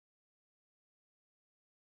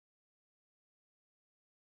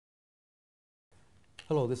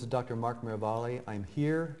Hello, this is Dr. Mark Miravalle. I'm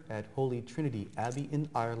here at Holy Trinity Abbey in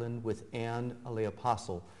Ireland with Anne, a lay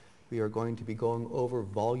apostle. We are going to be going over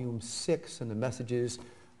Volume 6 and the messages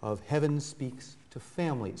of Heaven Speaks to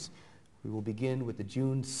Families. We will begin with the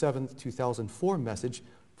June 7th, 2004 message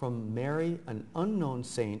from Mary, an unknown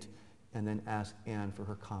saint, and then ask Anne for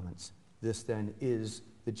her comments. This then is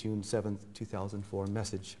the June 7th, 2004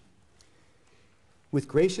 message. With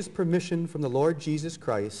gracious permission from the Lord Jesus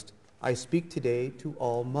Christ, I speak today to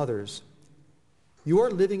all mothers. You are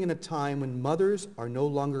living in a time when mothers are no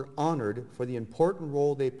longer honored for the important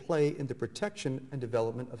role they play in the protection and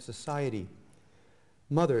development of society.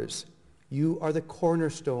 Mothers, you are the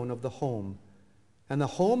cornerstone of the home, and the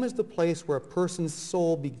home is the place where a person's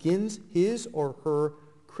soul begins his or her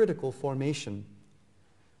critical formation.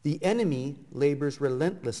 The enemy labors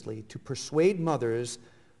relentlessly to persuade mothers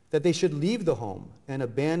that they should leave the home and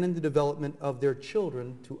abandon the development of their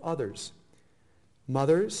children to others.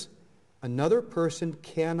 Mothers, another person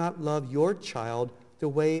cannot love your child the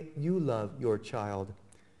way you love your child.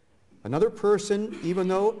 Another person, even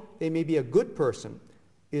though they may be a good person,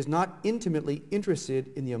 is not intimately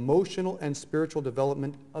interested in the emotional and spiritual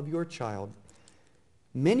development of your child.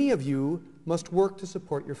 Many of you must work to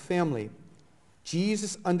support your family.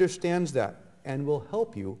 Jesus understands that and will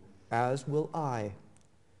help you, as will I.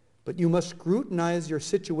 But you must scrutinize your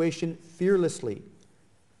situation fearlessly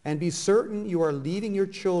and be certain you are leaving your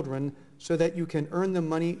children so that you can earn the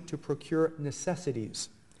money to procure necessities.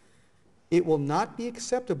 It will not be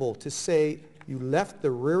acceptable to say you left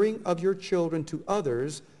the rearing of your children to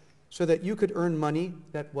others so that you could earn money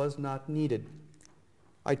that was not needed.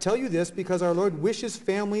 I tell you this because our Lord wishes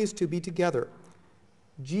families to be together.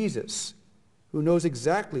 Jesus, who knows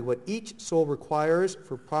exactly what each soul requires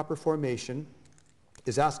for proper formation,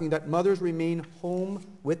 is asking that mothers remain home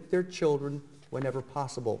with their children whenever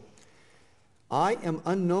possible. I am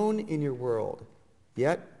unknown in your world,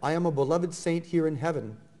 yet I am a beloved saint here in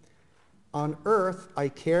heaven. On earth, I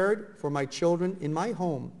cared for my children in my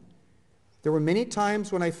home. There were many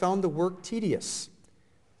times when I found the work tedious.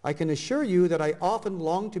 I can assure you that I often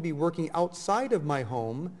longed to be working outside of my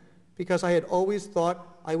home because I had always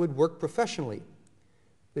thought I would work professionally.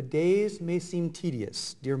 The days may seem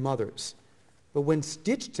tedious, dear mothers, but when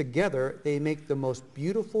stitched together, they make the most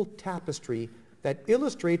beautiful tapestry that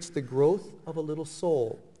illustrates the growth of a little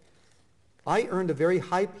soul. I earned a very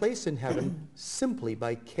high place in heaven simply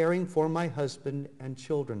by caring for my husband and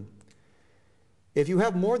children. If you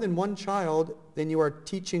have more than one child, then you are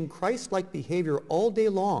teaching Christ-like behavior all day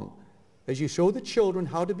long as you show the children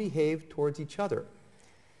how to behave towards each other.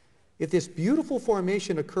 If this beautiful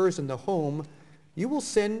formation occurs in the home, you will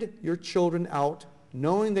send your children out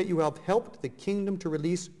knowing that you have helped the kingdom to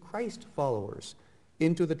release Christ followers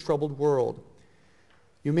into the troubled world.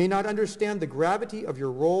 You may not understand the gravity of your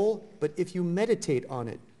role, but if you meditate on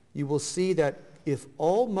it, you will see that if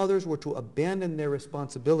all mothers were to abandon their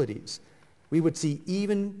responsibilities, we would see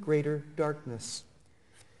even greater darkness.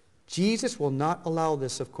 Jesus will not allow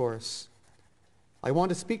this, of course. I want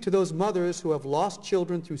to speak to those mothers who have lost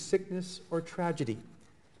children through sickness or tragedy.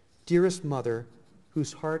 Dearest mother,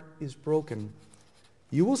 whose heart is broken,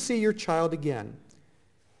 you will see your child again.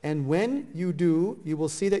 And when you do, you will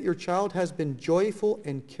see that your child has been joyful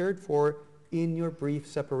and cared for in your brief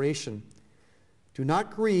separation. Do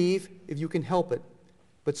not grieve if you can help it,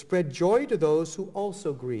 but spread joy to those who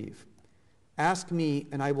also grieve. Ask me,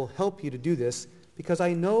 and I will help you to do this, because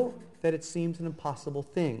I know that it seems an impossible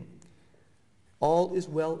thing. All is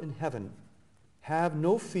well in heaven. Have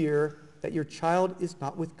no fear that your child is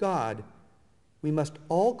not with God. We must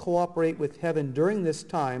all cooperate with heaven during this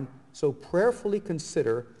time, so prayerfully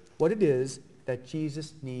consider what it is that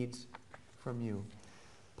Jesus needs from you.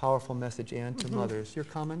 Powerful message, Anne, to mothers. Your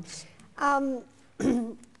comments?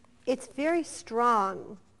 It's very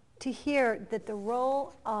strong to hear that the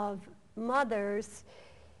role of mothers,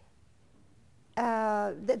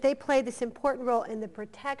 that they play this important role in the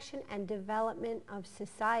protection and development of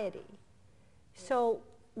society. So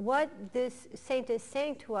what this saint is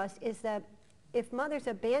saying to us is that if mothers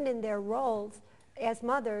abandon their roles as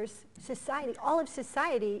mothers, society, all of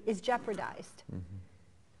society is jeopardized.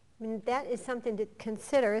 I mean, that is something to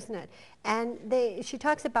consider, isn't it? And she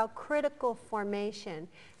talks about critical formation.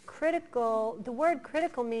 Critical, the word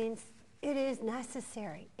critical means it is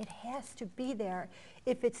necessary. It has to be there.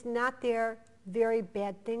 If it's not there, very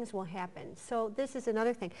bad things will happen. So this is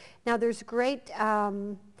another thing. Now there's great,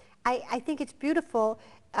 I think it's beautiful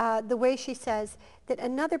the way she says that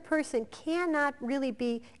another person cannot really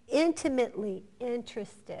be intimately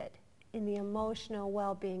interested in the emotional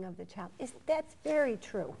well-being of the child. That's very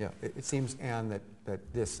true. Yeah, it seems, Anne,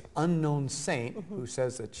 that this unknown saint who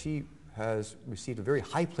says that she has received a very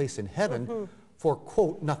high place in heaven for,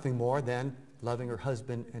 quote, nothing more than loving her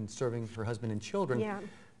husband and serving her husband and children,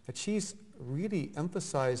 that she's really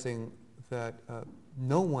emphasizing that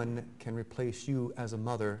no one can replace you as a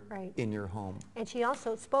mother in your home. And she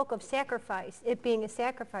also spoke of sacrifice, it being a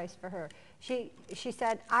sacrifice for her. She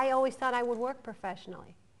said, I always thought I would work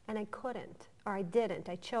professionally, and I couldn't, or I didn't.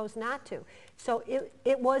 I chose not to. So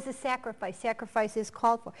it was a sacrifice. Sacrifice is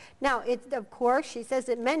called for. Now, of course, she says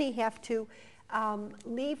that many have to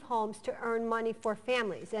leave homes to earn money for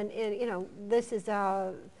families. And you know, this is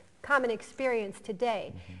a common experience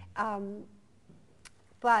today.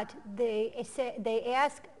 But they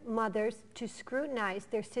ask mothers to scrutinize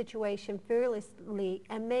their situation fearlessly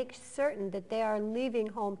and make certain that they are leaving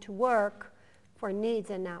home to work for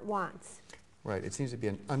needs and not wants. Right. It seems to be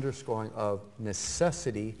an underscoring of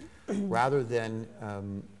necessity rather than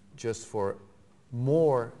just for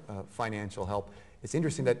more financial help. It's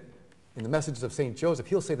interesting that in the messages of St. Joseph,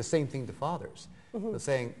 he'll say the same thing to fathers. He'll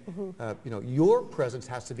saying, you know, your presence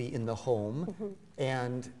has to be in the home,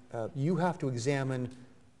 and you have to examine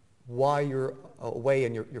why you're away,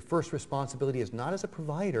 and your first responsibility is not as a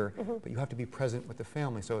provider, but you have to be present with the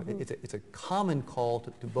family. So it's a common call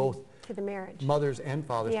to both to the marriage, mothers and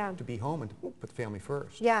fathers, to be home and to put the family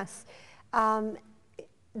first. Yes.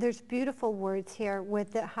 There's beautiful words here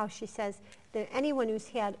with how she says that anyone who's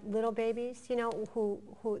had little babies, you know,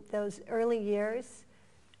 who those early years,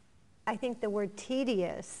 I think the word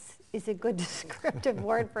tedious is a good descriptive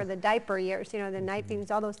word for the diaper years, you know, the night feedings,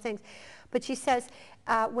 all those things. But she says,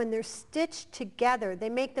 when they're stitched together, they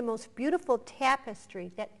make the most beautiful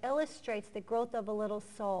tapestry that illustrates the growth of a little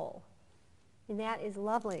soul. And that is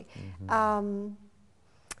lovely.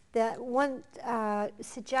 That one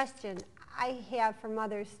suggestion I have for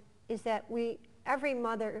mothers is that every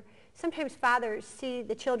mother, sometimes fathers see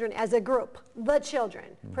the children as a group, the children,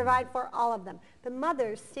 provide for all of them. But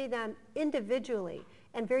mothers see them individually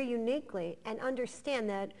and very uniquely and understand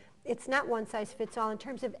that it's not one size fits all in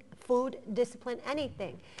terms of food, discipline,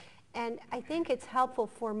 anything. And I think it's helpful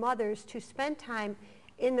for mothers to spend time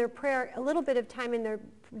in their prayer, a little bit of time in their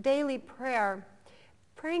daily prayer,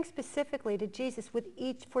 praying specifically to Jesus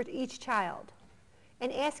for each child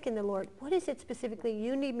and asking the Lord, what is it specifically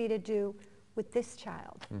you need me to do with this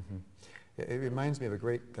child? It reminds me of a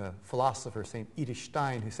great philosopher, St. Edith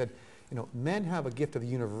Stein, who said, you know, men have a gift of the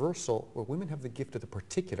universal, where women have the gift of the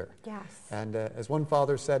particular. Yes. And as one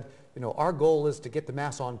father said, you know, our goal is to get the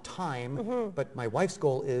Mass on time, but my wife's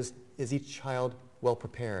goal is each child well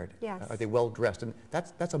prepared? Yes. Are they well dressed? And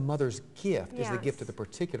that's a mother's gift, is the Yes. gift of the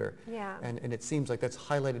particular. Yeah. And it seems like that's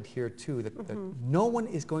highlighted here too, that no one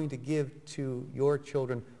is going to give to your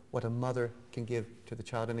children what a mother can give to the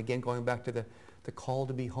child. And again, going back to the call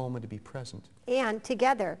to be home and to be present. And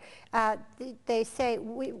together. They say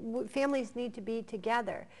families need to be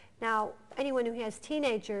together. Now, anyone who has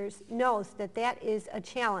teenagers knows that that is a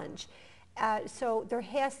challenge. So there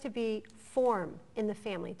has to be form in the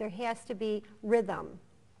family. There has to be rhythm.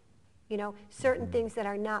 You know, certain things that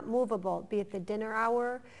are not movable, be it the dinner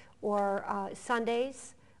hour or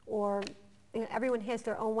Sundays, or you know, everyone has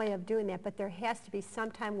their own way of doing that, but there has to be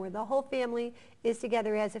some time where the whole family is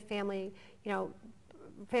together as a family. You know,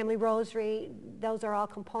 family rosary, those are all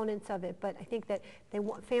components of it, but I think that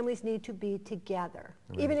families need to be together,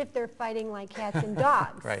 even if they're fighting like cats and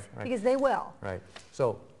dogs, because they will. Right.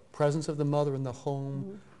 So presence of the mother in the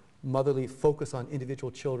home, motherly focus on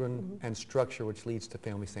individual children, and structure, which leads to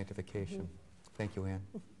family sanctification. Thank you, Anne.